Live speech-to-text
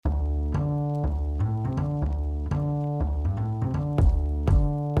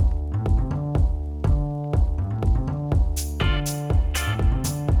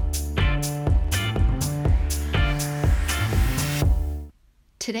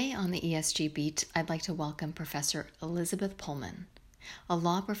Today on the ESG Beat, I'd like to welcome Professor Elizabeth Pollman, a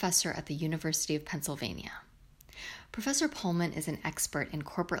law professor at the University of Pennsylvania. Professor Pollman is an expert in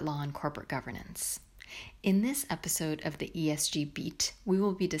corporate law and corporate governance. In this episode of the ESG Beat, we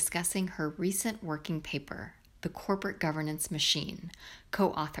will be discussing her recent working paper, The Corporate Governance Machine,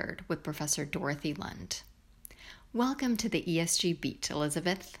 co-authored with Professor Dorothy Lund. Welcome to the ESG Beat,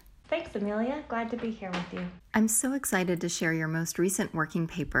 Elizabeth. Thanks, Amelia. Glad to be here with you. I'm so excited to share your most recent working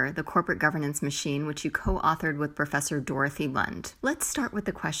paper, The Corporate Governance Machine, which you co-authored with Professor Dorothy Lund. Let's start with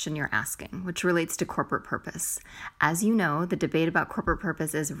the question you're asking, which relates to corporate purpose. As you know, the debate about corporate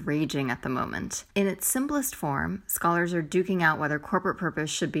purpose is raging at the moment. In its simplest form, scholars are duking out whether corporate purpose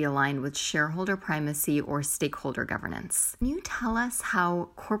should be aligned with shareholder primacy or stakeholder governance. Can you tell us how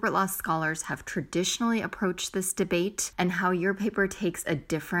corporate law scholars have traditionally approached this debate and how your paper takes a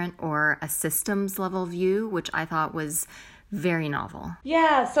different or a systems level view, which I thought was very novel?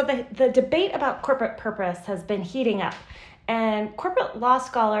 Yeah, so the debate about corporate purpose has been heating up, and corporate law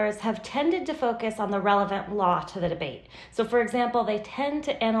scholars have tended to focus on the relevant law to the debate. So for example, they tend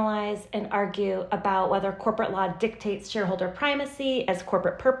to analyze and argue about whether corporate law dictates shareholder primacy as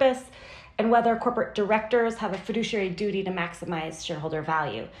corporate purpose, and whether corporate directors have a fiduciary duty to maximize shareholder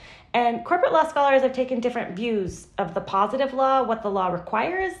value. And corporate law scholars have taken different views of the positive law, what the law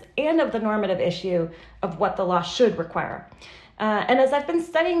requires, and of the normative issue of what the law should require. And as I've been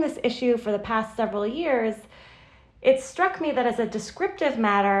studying this issue for the past several years, it struck me that as a descriptive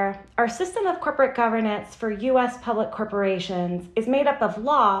matter, our system of corporate governance for U.S. public corporations is made up of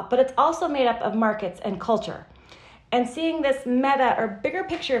law, but it's also made up of markets and culture. And seeing this meta or bigger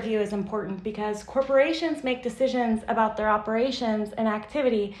picture view is important because corporations make decisions about their operations and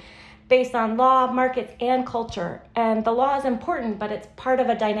activity based on law, markets, and culture. And the law is important, but it's part of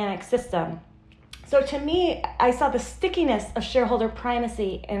a dynamic system. So to me, I saw the stickiness of shareholder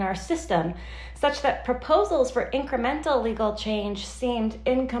primacy in our system such that proposals for incremental legal change seemed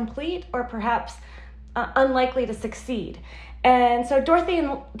incomplete or perhaps unlikely to succeed. And so Dorothy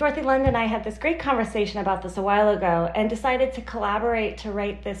Lund and I had this great conversation about this a while ago and decided to collaborate to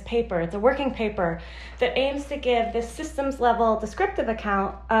write this paper. It's a working paper that aims to give this systems level descriptive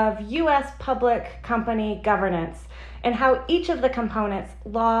account of U.S. public company governance and how each of the components,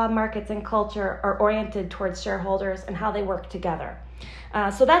 law, markets, and culture, are oriented towards shareholders and how they work together.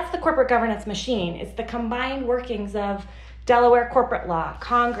 So that's the corporate governance machine. It's the combined workings of Delaware corporate law,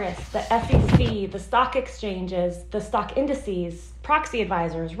 Congress, the SEC, the stock exchanges, the stock indices, proxy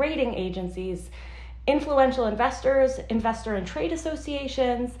advisors, rating agencies, influential investors, investor and trade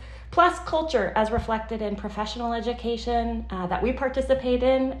associations, plus culture as reflected in professional education that we participate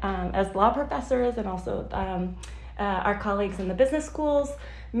in as law professors and also our colleagues in the business schools,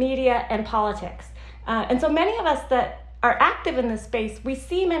 media, and politics. And so many of us that are active in this space, we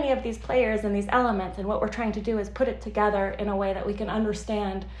see many of these players and these elements, and what we're trying to do is put it together in a way that we can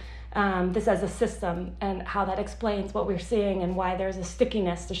understand this as a system and how that explains what we're seeing and why there's a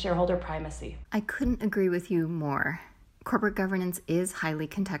stickiness to shareholder primacy. I couldn't agree with you more. Corporate governance is highly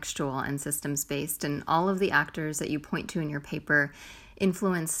contextual and systems-based, and all of the actors that you point to in your paper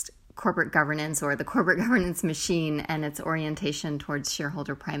influenced corporate governance or the corporate governance machine and its orientation towards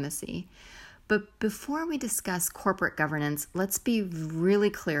shareholder primacy. But before we discuss corporate governance, let's be really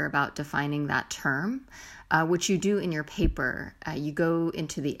clear about defining that term, which you do in your paper. You go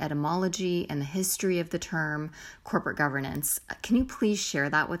into the etymology and the history of the term corporate governance. Can you please share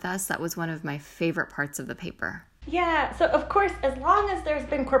that with us? That was one of my favorite parts of the paper. Yeah, so of course, as long as there's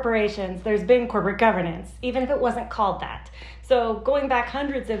been corporations, there's been corporate governance, even if it wasn't called that. So going back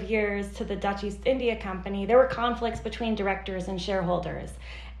hundreds of years to the Dutch East India Company, there were conflicts between directors and shareholders.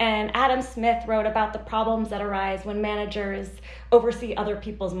 And Adam Smith wrote about the problems that arise when managers oversee other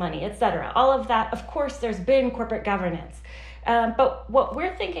people's money, etc. All of that, of course, there's been corporate governance. But what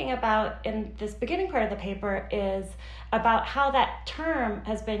we're thinking about in this beginning part of the paper is about how that term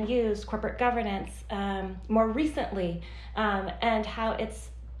has been used, corporate governance, more recently, and how it's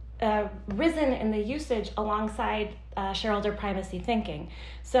risen in the usage alongside shareholder primacy thinking.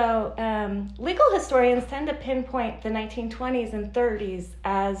 So legal historians tend to pinpoint the 1920s and 30s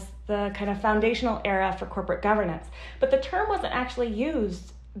as the kind of foundational era for corporate governance. But the term wasn't actually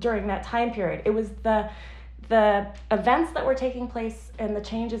used during that time period. It was the events that were taking place and the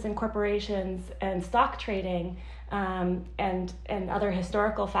changes in corporations and stock trading and other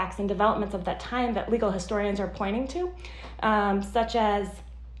historical facts and developments of that time that legal historians are pointing to, such as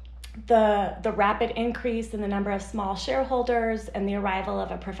the rapid increase in the number of small shareholders and the arrival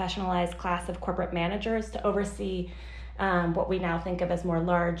of a professionalized class of corporate managers to oversee what we now think of as more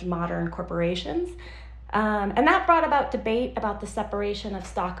large modern corporations. And that brought about debate about the separation of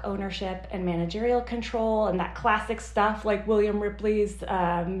stock ownership and managerial control, and that classic stuff like William Ripley's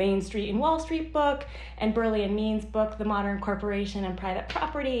Main Street and Wall Street book, and Burley and Means' book, The Modern Corporation and Private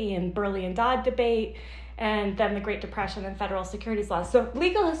Property, and Burley and Dodd debate, and then the Great Depression and federal securities laws. So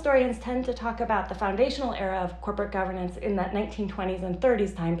legal historians tend to talk about the foundational era of corporate governance in that 1920s and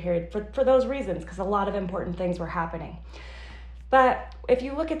 30s time period for those reasons, because a lot of important things were happening. But if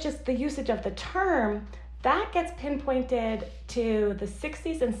you look at just the usage of the term, that gets pinpointed to the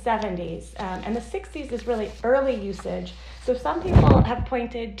 60s and 70s. And the 60s is really early usage. So some people have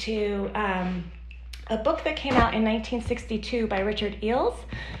pointed to a book that came out in 1962 by Richard Eales,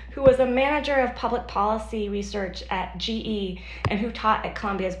 who was a manager of public policy research at GE and who taught at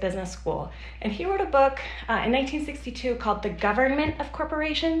Columbia's Business School. And he wrote a book in 1962 called The Government of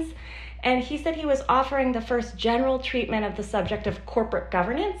Corporations. And he said he was offering the first general treatment of the subject of corporate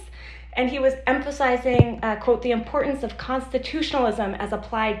governance. And he was emphasizing, quote, the importance of constitutionalism as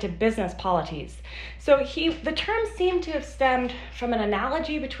applied to business polities. So the term seemed to have stemmed from an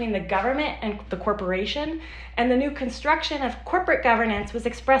analogy between the government and the corporation, and the new construction of corporate governance was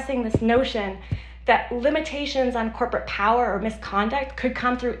expressing this notion that limitations on corporate power or misconduct could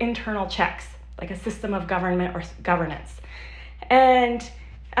come through internal checks, like a system of government or governance. And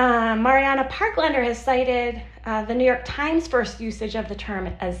Mariana Parklander has cited the New York Times' first usage of the term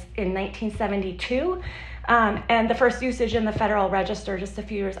as in 1972, and the first usage in the Federal Register just a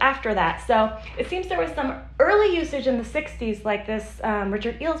few years after that. So it seems there was some early usage in the 60s, like this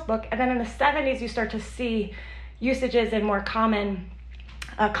Richard Eales book, and then in the 70s you start to see usages in more common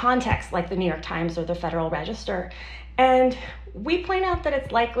contexts, like the New York Times or the Federal Register. And we point out that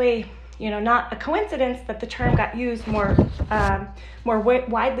it's likely not a coincidence that the term got used more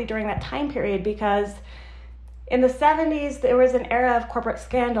widely during that time period, because in the 70s, there was an era of corporate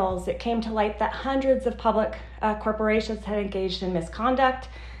scandals. It came to light that hundreds of public corporations had engaged in misconduct.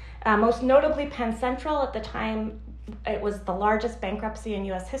 Most notably, Penn Central. At the time, it was the largest bankruptcy in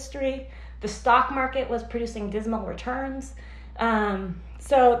U.S. history. The stock market was producing dismal returns.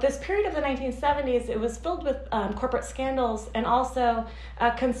 So this period of the 1970s, it was filled with corporate scandals and also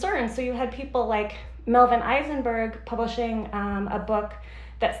concerns. So you had people like Melvin Eisenberg publishing a book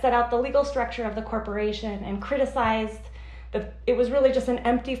that set out the legal structure of the corporation and criticized that it was really just an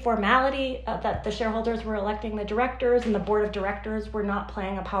empty formality, that the shareholders were electing the directors and the board of directors were not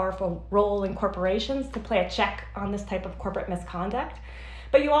playing a powerful role in corporations to play a check on this type of corporate misconduct.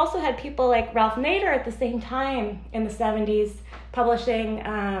 But you also had people like Ralph Nader at the same time in the 70s publishing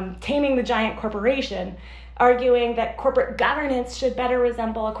Taming the Giant Corporation, arguing that corporate governance should better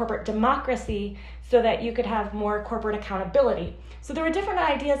resemble a corporate democracy so that you could have more corporate accountability. So there were different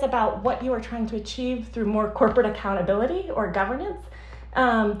ideas about what you were trying to achieve through more corporate accountability or governance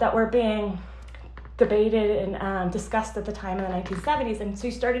that were being debated and discussed at the time in the 1970s. And so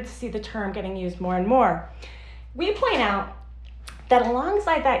you started to see the term getting used more and more. We point out that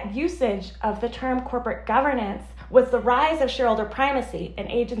alongside that usage of the term corporate governance was the rise of shareholder primacy and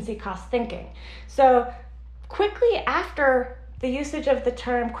agency cost thinking. So quickly after the usage of the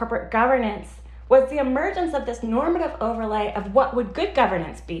term corporate governance was the emergence of this normative overlay of what would good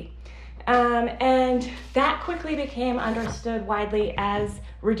governance be. And that quickly became understood widely as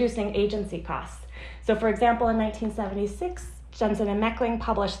reducing agency costs. So for example, in 1976, Jensen and Meckling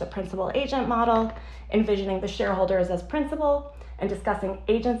published the principal-agent model, envisioning the shareholders as principal and discussing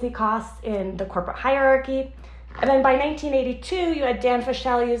agency costs in the corporate hierarchy. And then by 1982, you had Dan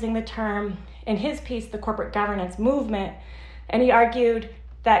Fischel using the term in his piece, The Corporate Governance Movement, and he argued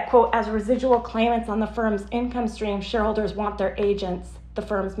that, quote, as residual claimants on the firm's income stream, shareholders want their agents, the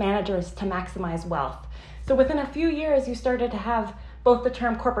firm's managers, to maximize wealth. So within a few years, you started to have both the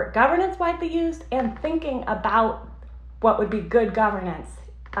term corporate governance widely used and thinking about what would be good governance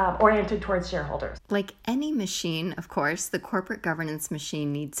oriented towards shareholders. Like any machine, of course, the corporate governance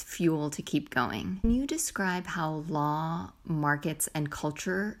machine needs fuel to keep going. Can you describe how law, markets, and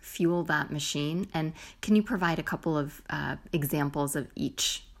culture fuel that machine? And can you provide a couple of examples of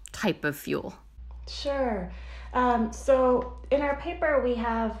each type of fuel? Sure. So in our paper, we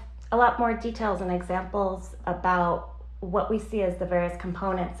have a lot more details and examples about what we see as the various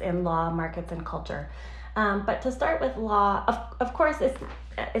components in law, markets, and culture. But to start with law, of course,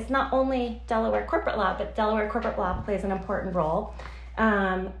 it's not only Delaware corporate law, but Delaware corporate law plays an important role.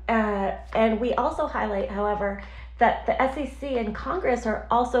 And we also highlight, however, that the SEC and Congress are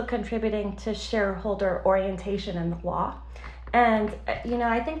also contributing to shareholder orientation in the law. And,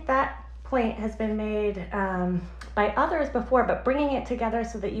 I think that point has been made by others before, but bringing it together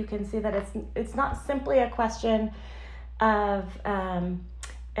so that you can see that it's not simply a question of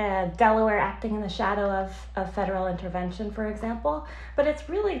Delaware acting in the shadow of federal intervention, for example. But it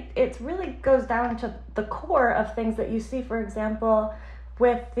really goes down to the core of things that you see, for example,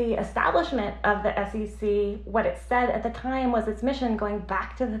 with the establishment of the SEC. What it said at the time was its mission going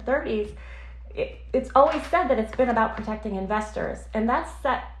back to the 30s. It's always said that it's been about protecting investors, and that's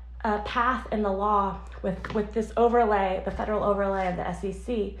set a path in the law with this overlay, the federal overlay of the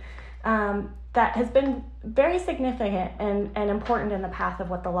SEC, that has been very significant and important in the path of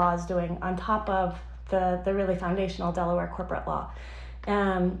what the law is doing on top of the really foundational Delaware corporate law.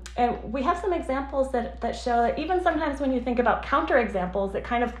 And we have some examples that show that even sometimes when you think about counterexamples, it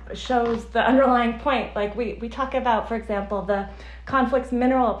kind of shows the underlying point. Like we talk about, for example, the conflicts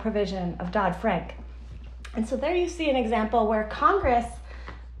mineral provision of Dodd-Frank. And so there you see an example where Congress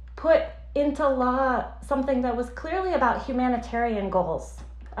put into law something that was clearly about humanitarian goals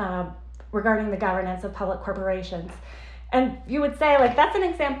regarding the governance of public corporations. And you would say, like, that's an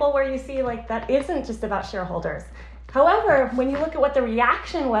example where you see, like, that isn't just about shareholders. However, when you look at what the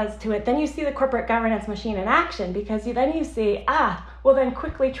reaction was to it, then you see the corporate governance machine in action, because then you see, well, then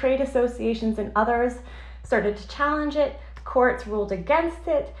quickly trade associations and others started to challenge it, courts ruled against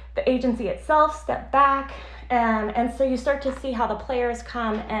it, the agency itself stepped back, and so you start to see how the players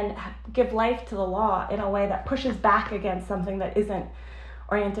come and give life to the law in a way that pushes back against something that isn't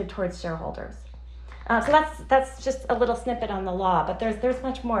oriented towards shareholders. So that's just a little snippet on the law, but there's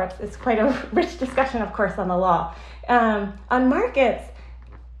much more. It's quite a rich discussion, of course, on the law. On markets,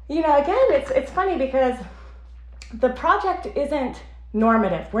 again, it's funny because the project isn't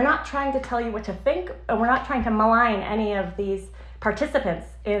normative. We're not trying to tell you what to think, and we're not trying to malign any of these participants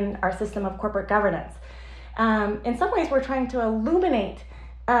in our system of corporate governance. In some ways, we're trying to illuminate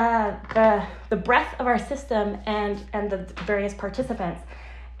the breadth of our system and the various participants.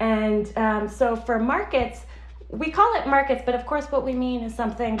 And so for markets, we call it markets, but of course what we mean is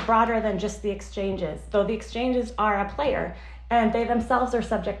something broader than just the exchanges, though the exchanges are a player, and they themselves are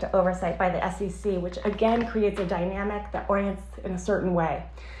subject to oversight by the SEC, which again creates a dynamic that orients in a certain way.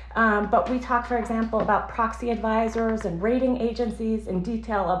 But we talk, for example, about proxy advisors and rating agencies in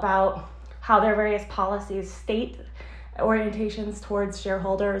detail about how their various policies state orientations towards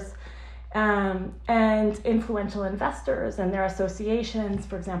shareholders, and influential investors and their associations,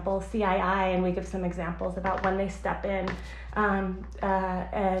 for example, CII, and we give some examples about when they step in.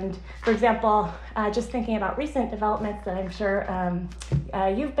 And for example, just thinking about recent developments that I'm sure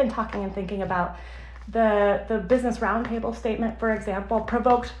you've been talking and thinking about, the Business Roundtable statement, for example,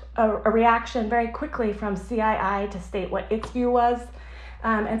 provoked a reaction very quickly from CII to state what its view was.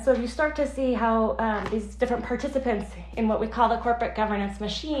 And so you start to see how these different participants in what we call the corporate governance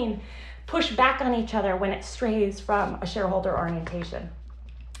machine push back on each other when it strays from a shareholder orientation.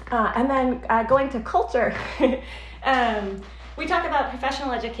 And then going to culture, we talk about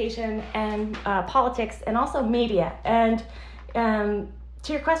professional education and politics and also media. And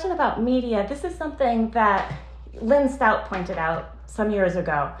to your question about media, this is something that Lynn Stout pointed out some years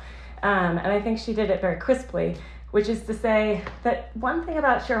ago. And I think she did it very crisply, which is to say that one thing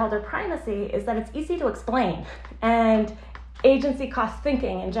about shareholder primacy is that it's easy to explain, and agency cost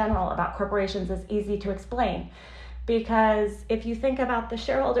thinking in general about corporations is easy to explain, because if you think about the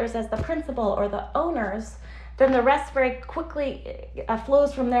shareholders as the principal or the owners, then the rest very quickly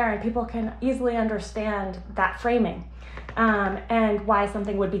flows from there, and people can easily understand that framing and why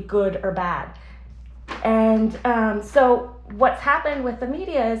something would be good or bad. And so what's happened with the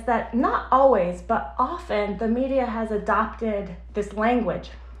media is that not always, but often the media has adopted this language.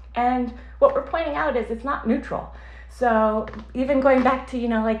 And what we're pointing out is it's not neutral. So even going back to,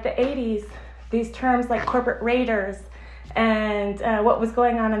 like the 80s, these terms like corporate raiders and what was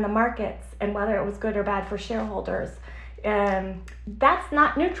going on in the markets and whether it was good or bad for shareholders, that's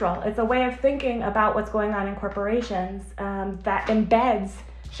not neutral. It's a way of thinking about what's going on in corporations that embeds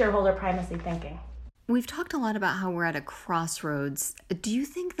shareholder primacy thinking. We've talked a lot about how we're at a crossroads. Do you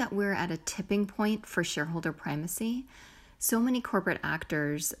think that we're at a tipping point for shareholder primacy? So many corporate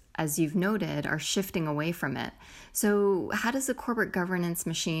actors, as you've noted, are shifting away from it. So how does the corporate governance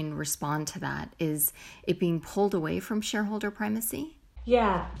machine respond to that? Is it being pulled away from shareholder primacy?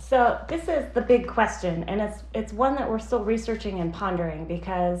 Yeah, so this is the big question, and it's one that we're still researching and pondering,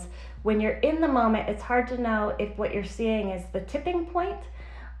 because when you're in the moment, it's hard to know if what you're seeing is the tipping point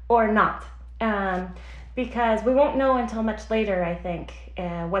or not. Because we won't know until much later, I think,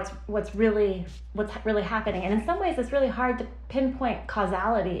 what's really happening. And in some ways, it's really hard to pinpoint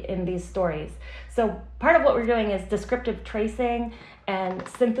causality in these stories. So part of what we're doing is descriptive tracing and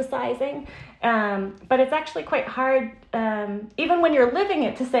synthesizing, but it's actually quite hard, even when you're living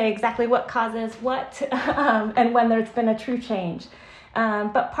it, to say exactly what causes what and when there's been a true change.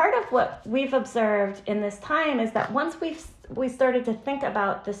 But part of what we've observed in this time is that once we started to think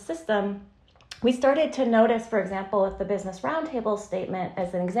about the system, we started to notice, for example, with the Business Roundtable statement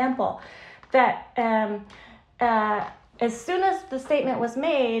as an example, that as soon as the statement was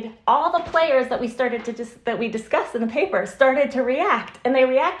made, all the players that we discussed in the paper started to react, and they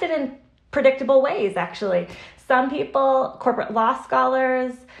reacted in predictable ways, actually. Some people, corporate law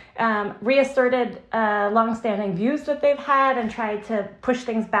scholars, reasserted longstanding views that they've had and tried to push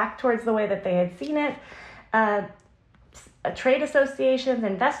things back towards the way that they had seen it. Trade associations,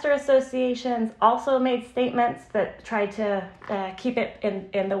 investor associations also made statements that tried to keep it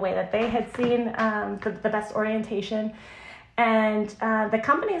in the way that they had seen the best orientation. And the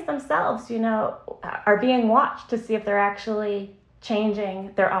companies themselves, are being watched to see if they're actually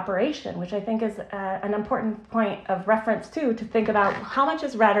changing their operation, which I think is an important point of reference too, to think about how much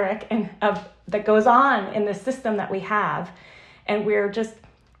is rhetoric that goes on in the system that we have, and we're just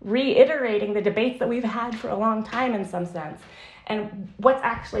reiterating the debates that we've had for a long time in some sense, and what's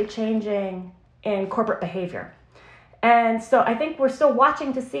actually changing in corporate behavior. And so I think we're still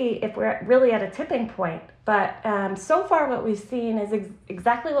watching to see if we're really at a tipping point. But so far what we've seen is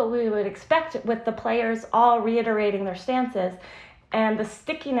exactly what we would expect, with the players all reiterating their stances and the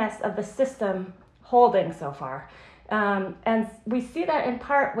stickiness of the system holding so far. And we see that in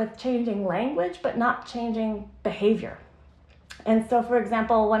part with changing language, but not changing behavior. And so, for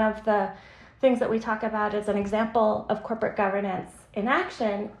example, one of the things that we talk about as an example of corporate governance in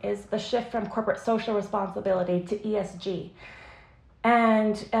action is the shift from corporate social responsibility to ESG.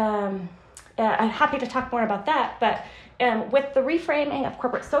 And I'm happy to talk more about that, but with the reframing of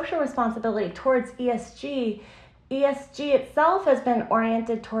corporate social responsibility towards ESG itself has been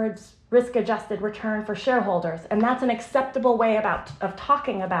oriented towards risk-adjusted return for shareholders, and that's an acceptable way of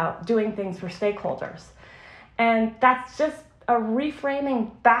talking about doing things for stakeholders. And that's just a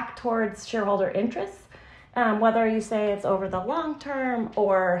reframing back towards shareholder interests, whether you say it's over the long term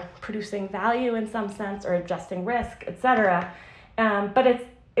or producing value in some sense or adjusting risk, etc. But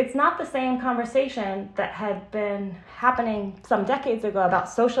it's not the same conversation that had been happening some decades ago about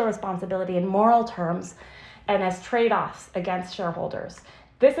social responsibility in moral terms and as trade-offs against shareholders.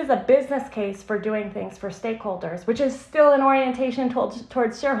 This is a business case for doing things for stakeholders, which is still an orientation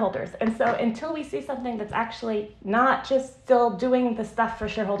towards shareholders. And so until we see something that's actually not just still doing the stuff for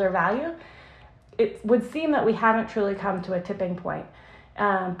shareholder value, it would seem that we haven't truly come to a tipping point.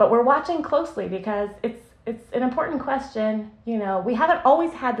 But we're watching closely because it's an important question. We haven't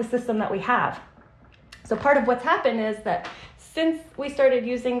always had the system that we have. So part of what's happened is that since we started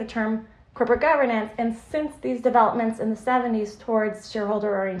using the term corporate governance, and since these developments in the 70s towards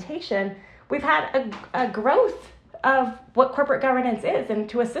shareholder orientation, we've had a growth of what corporate governance is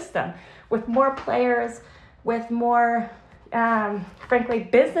into a system with more players, with more, frankly,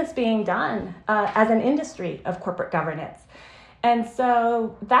 business being done as an industry of corporate governance. And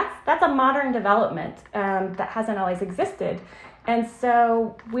so that's a modern development that hasn't always existed. And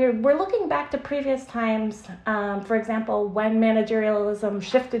so we're looking back to previous times, for example, when managerialism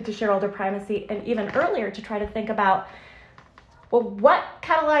shifted to shareholder primacy, and even earlier, to try to think about, well, what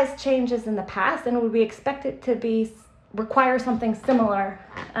catalyzed changes in the past, and would we expect it to require something similar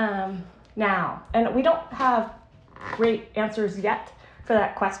now? And we don't have great answers yet for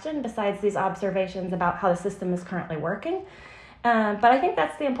that question, besides these observations about how the system is currently working. But I think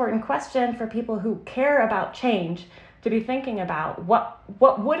that's the important question for people who care about change to be thinking about. What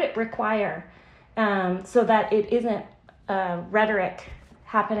would it require so that it isn't rhetoric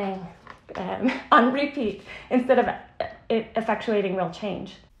happening on repeat instead of it effectuating real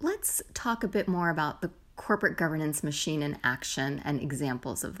change. Let's talk a bit more about the corporate governance machine in action and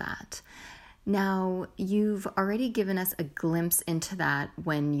examples of that. Now, you've already given us a glimpse into that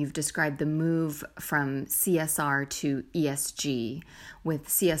when you've described the move from CSR to ESG, with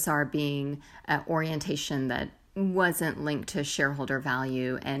CSR being an orientation that wasn't linked to shareholder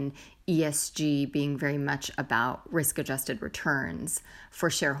value, and ESG being very much about risk-adjusted returns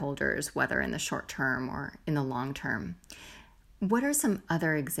for shareholders, whether in the short term or in the long term. What are some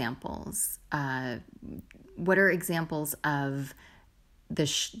other examples? What are examples of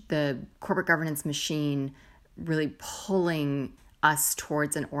the corporate governance machine really pulling us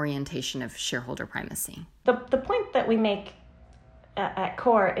towards an orientation of shareholder primacy? The point that we make at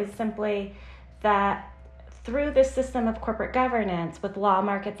CORE is simply that through this system of corporate governance with law,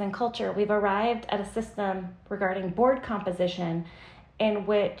 markets, and culture, we've arrived at a system regarding board composition in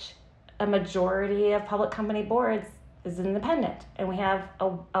which a majority of public company boards is independent, and we have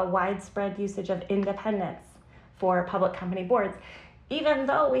a widespread usage of independence for public company boards, even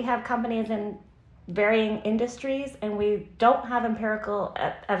though we have companies in varying industries, and we don't have empirical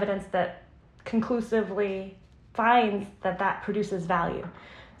evidence that conclusively finds that produces value.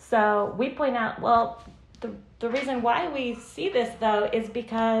 So we point out, well, the reason why we see this, though, is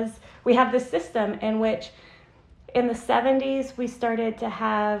because we have this system in which in the 70s we started to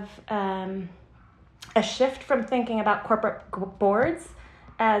have a shift from thinking about corporate boards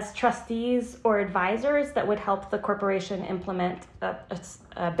as trustees or advisors that would help the corporation implement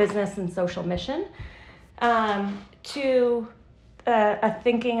a business and social mission, to a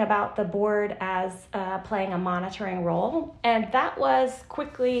thinking about the board as playing a monitoring role. And that was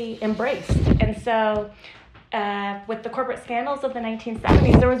quickly embraced. And so with the corporate scandals of the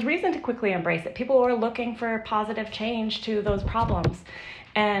 1970s, there was reason to quickly embrace it. People were looking for positive change to those problems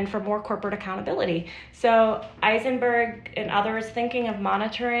and for more corporate accountability. So Eisenberg and others thinking of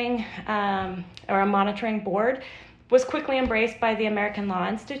monitoring or a monitoring board was quickly embraced by the American Law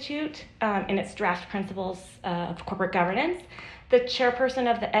Institute in its draft principles of corporate governance. The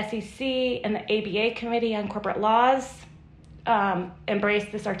chairperson of the SEC and the ABA Committee on Corporate Laws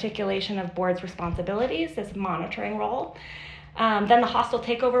embraced this articulation of boards' responsibilities as a monitoring role. Then the hostile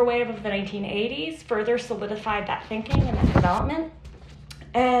takeover wave of the 1980s further solidified that thinking and that development.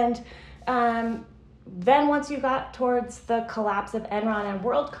 And then once you got towards the collapse of Enron and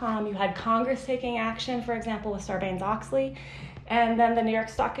WorldCom, you had Congress taking action, for example, with Sarbanes-Oxley. And then the New York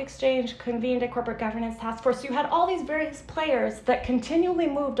Stock Exchange convened a corporate governance task force. So you had all these various players that continually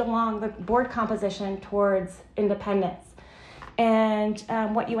moved along the board composition towards independence. And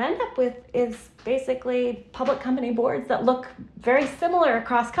what you end up with is basically public company boards that look very similar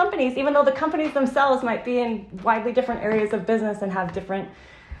across companies, even though the companies themselves might be in widely different areas of business and have different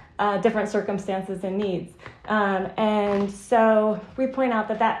circumstances and needs. And so we point out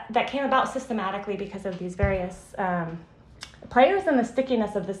that came about systematically because of these various players and the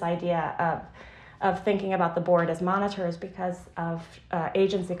stickiness of this idea of thinking about the board as monitors because of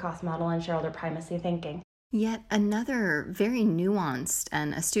agency cost model and shareholder primacy thinking. Yet another very nuanced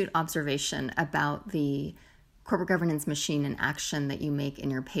and astute observation about the corporate governance machine in action that you make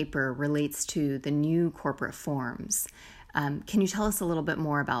in your paper relates to the new corporate forms. Can you tell us a little bit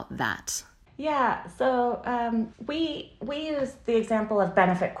more about that? Yeah, so we use the example of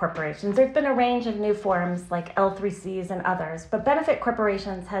benefit corporations. There's been a range of new forms like L3Cs and others, but benefit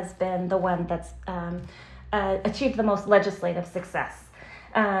corporations has been the one that's achieved the most legislative success.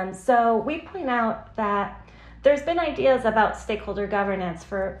 So we point out that there's been ideas about stakeholder governance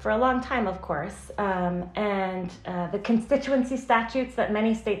for a long time, of course, and the constituency statutes that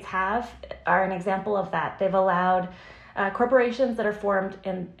many states have are an example of that. They've allowed corporations that are formed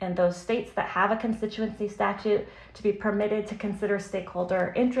in those states that have a constituency statute to be permitted to consider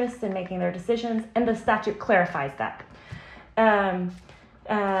stakeholder interests in making their decisions, and the statute clarifies that.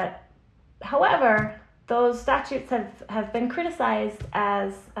 However, those statutes have been criticized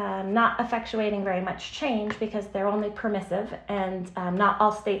as not effectuating very much change because they're only permissive, and not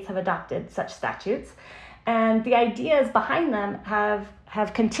all states have adopted such statutes. And the ideas behind them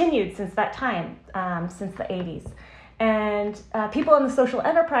have continued since that time, since the 80s. And people in the social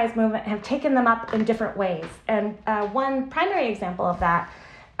enterprise movement have taken them up in different ways. And one primary example of that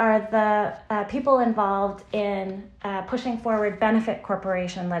are the people involved in pushing forward benefit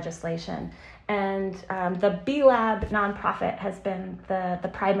corporation legislation. And the B-Lab nonprofit has been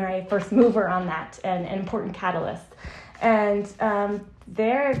the primary first mover on that and an important catalyst. And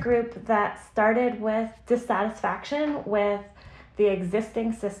they're a group that started with dissatisfaction with the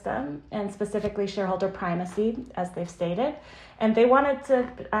existing system, and specifically shareholder primacy, as they've stated. And they wanted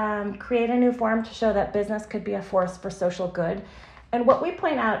to create a new form to show that business could be a force for social good. And what we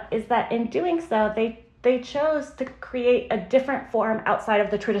point out is that in doing so, they chose to create a different form outside of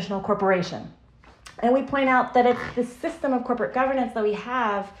the traditional corporation. And we point out that it's the system of corporate governance that we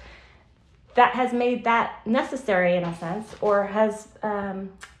have that has made that necessary in a sense, or has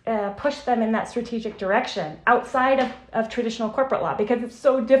pushed them in that strategic direction outside of traditional corporate law, because it's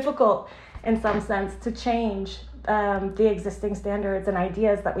so difficult in some sense to change the existing standards and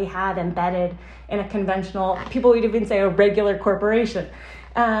ideas that we had embedded in a conventional, people would even say a regular corporation.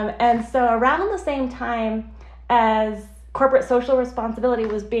 And so around the same time as corporate social responsibility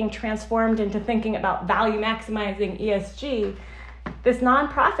was being transformed into thinking about value maximizing ESG, this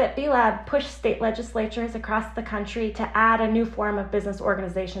nonprofit B-Lab pushed state legislatures across the country to add a new form of business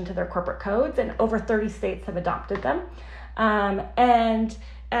organization to their corporate codes, and over 30 states have adopted them. And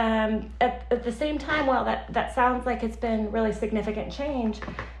at the same time, while that sounds like it's been really significant change,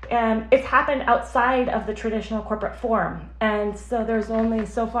 it's happened outside of the traditional corporate form. And so there's only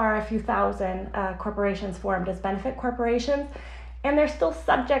so far a few thousand corporations formed as benefit corporations. and they're still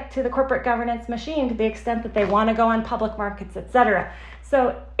subject to the corporate governance machine to the extent that they want to go on public markets, et cetera.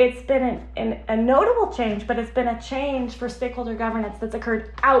 So it's been a notable change, but it's been a change for stakeholder governance that's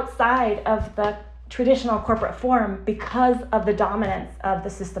occurred outside of the traditional corporate form because of the dominance of the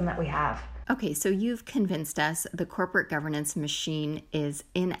system that we have. Okay, so you've convinced us the corporate governance machine is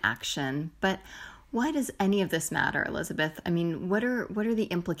in action, but why does any of this matter, Elizabeth? I mean, what are the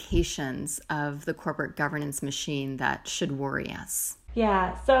implications of the corporate governance machine that should worry us?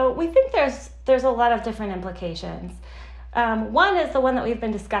 Yeah, so we think there's a lot of different implications. One is the one that we've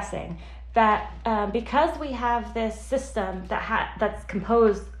been discussing, that because we have this system that's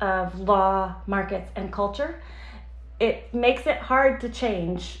composed of law, markets, and culture, it makes it hard to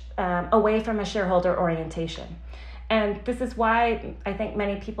change away from a shareholder orientation. And this is why I think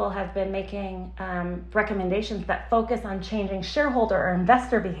many people have been making recommendations that focus on changing shareholder or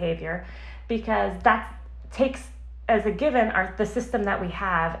investor behavior, because that takes as a given the system that we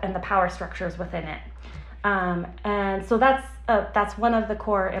have and the power structures within it. And so that's one of the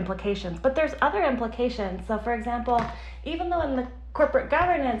core implications. But there's other implications. So for example, even though in the corporate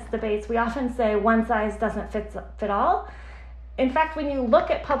governance debates, we often say one size doesn't fit all. In fact, when you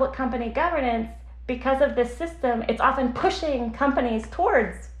look at public company governance, because of this system, it's often pushing companies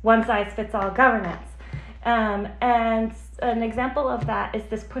towards one size fits all governance. And an example of that is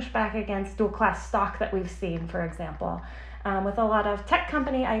this pushback against dual class stock that we've seen, for example. With a lot of tech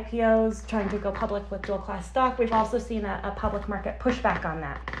company IPOs trying to go public with dual class stock, we've also seen a public market pushback on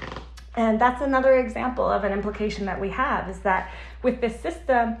that. And that's another example of an implication that we have, is that with this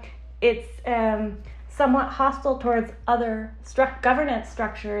system, it's somewhat hostile towards other governance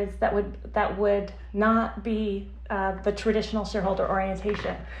structures that would not be the traditional shareholder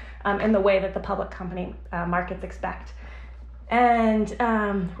orientation in the way that the public company markets expect. And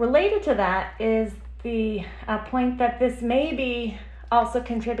related to that is the point that this may be also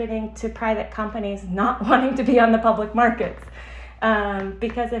contributing to private companies not wanting to be on the public markets.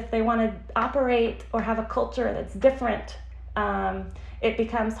 Because if they want to operate or have a culture that's different, it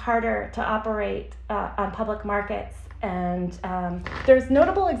becomes harder to operate on public markets. And there's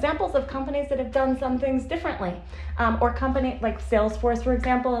notable examples of companies that have done some things differently. Or company like Salesforce, for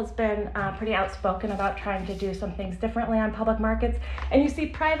example, has been pretty outspoken about trying to do some things differently on public markets. And you see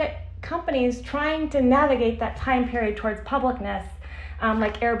private companies trying to navigate that time period towards publicness,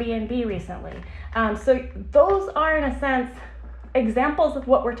 like Airbnb recently. So those are, in a sense, examples of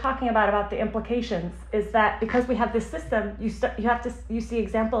what we're talking about the implications, is that because we have this system, you see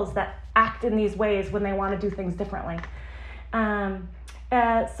examples that act in these ways when they want to do things differently.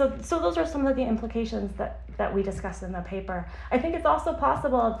 So those are some of the implications that we discussed in the paper. I think it's also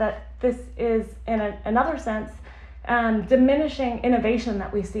possible that this is, in another sense, diminishing innovation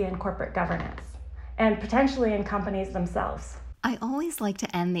that we see in corporate governance and potentially in companies themselves. I always like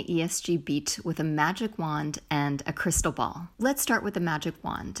to end the ESG Beat with a magic wand and a crystal ball. Let's start with the magic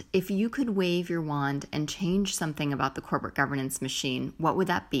wand. If you could wave your wand and change something about the corporate governance machine, what would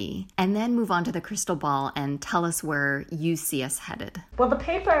that be? And then move on to the crystal ball and tell us where you see us headed. Well, the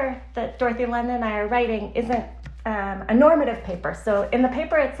paper that Dorothy Lund and I are writing isn't a normative paper. So in the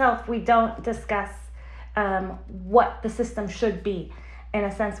paper itself, we don't discuss what the system should be. In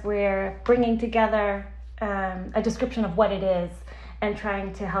a sense, we're bringing together a description of what it is and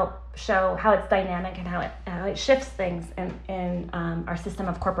trying to help show how it's dynamic and how it shifts things in our system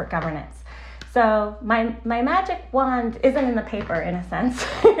of corporate governance. So my magic wand isn't in the paper, in a sense,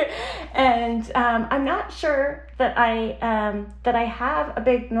 and I'm not sure that I have a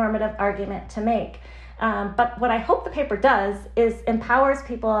big normative argument to make. But what I hope the paper does is empowers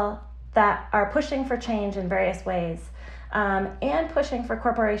people that are pushing for change in various ways. And pushing for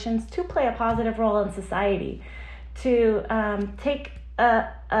corporations to play a positive role in society, to take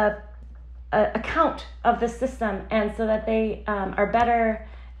account of the system, and so that they are better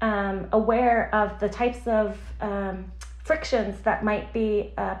aware of the types of frictions that might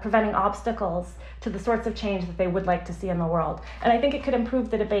be preventing obstacles to the sorts of change that they would like to see in the world. And I think it could improve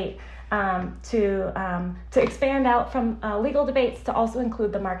the debate to expand out from legal debates to also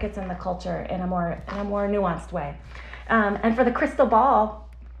include the markets and the culture in a more nuanced way. And for the crystal ball,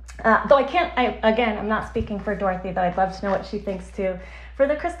 though I'm not speaking for Dorothy, though I'd love to know what she thinks too. For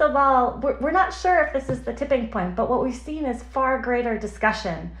the crystal ball, we're not sure if this is the tipping point, but what we've seen is far greater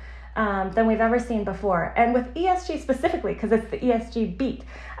discussion than we've ever seen before. And with ESG specifically, because it's the ESG Beat,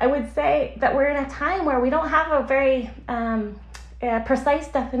 I would say that we're in a time where we don't have a very precise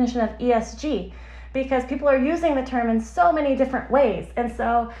definition of ESG, because people are using the term in so many different ways. And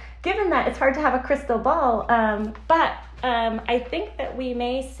so given that, it's hard to have a crystal ball, but I think that we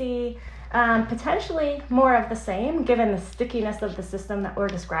may see potentially more of the same, given the stickiness of the system that we're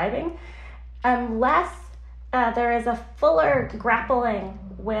describing, unless there is a fuller grappling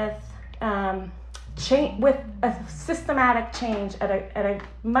with with a systematic change at a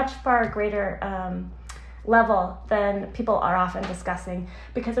much far greater level than people are often discussing,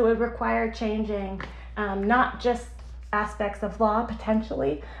 because it would require changing not just aspects of law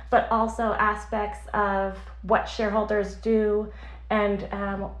potentially, but also aspects of what shareholders do and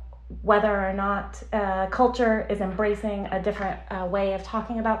whether or not culture is embracing a different way of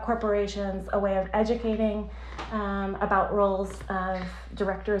talking about corporations, a way of educating about roles of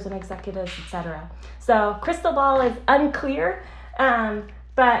directors and executives, etc. So crystal ball is unclear,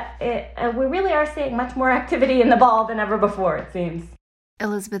 but we really are seeing much more activity in the ball than ever before, it seems.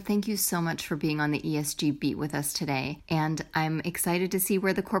 Elizabeth, thank you so much for being on the ESG Beat with us today, and I'm excited to see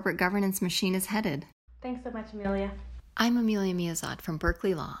where the corporate governance machine is headed. Thanks so much, Amelia. I'm Amelia Miazad from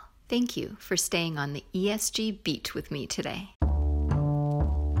Berkeley Law. Thank you for staying on the ESG Beat with me today.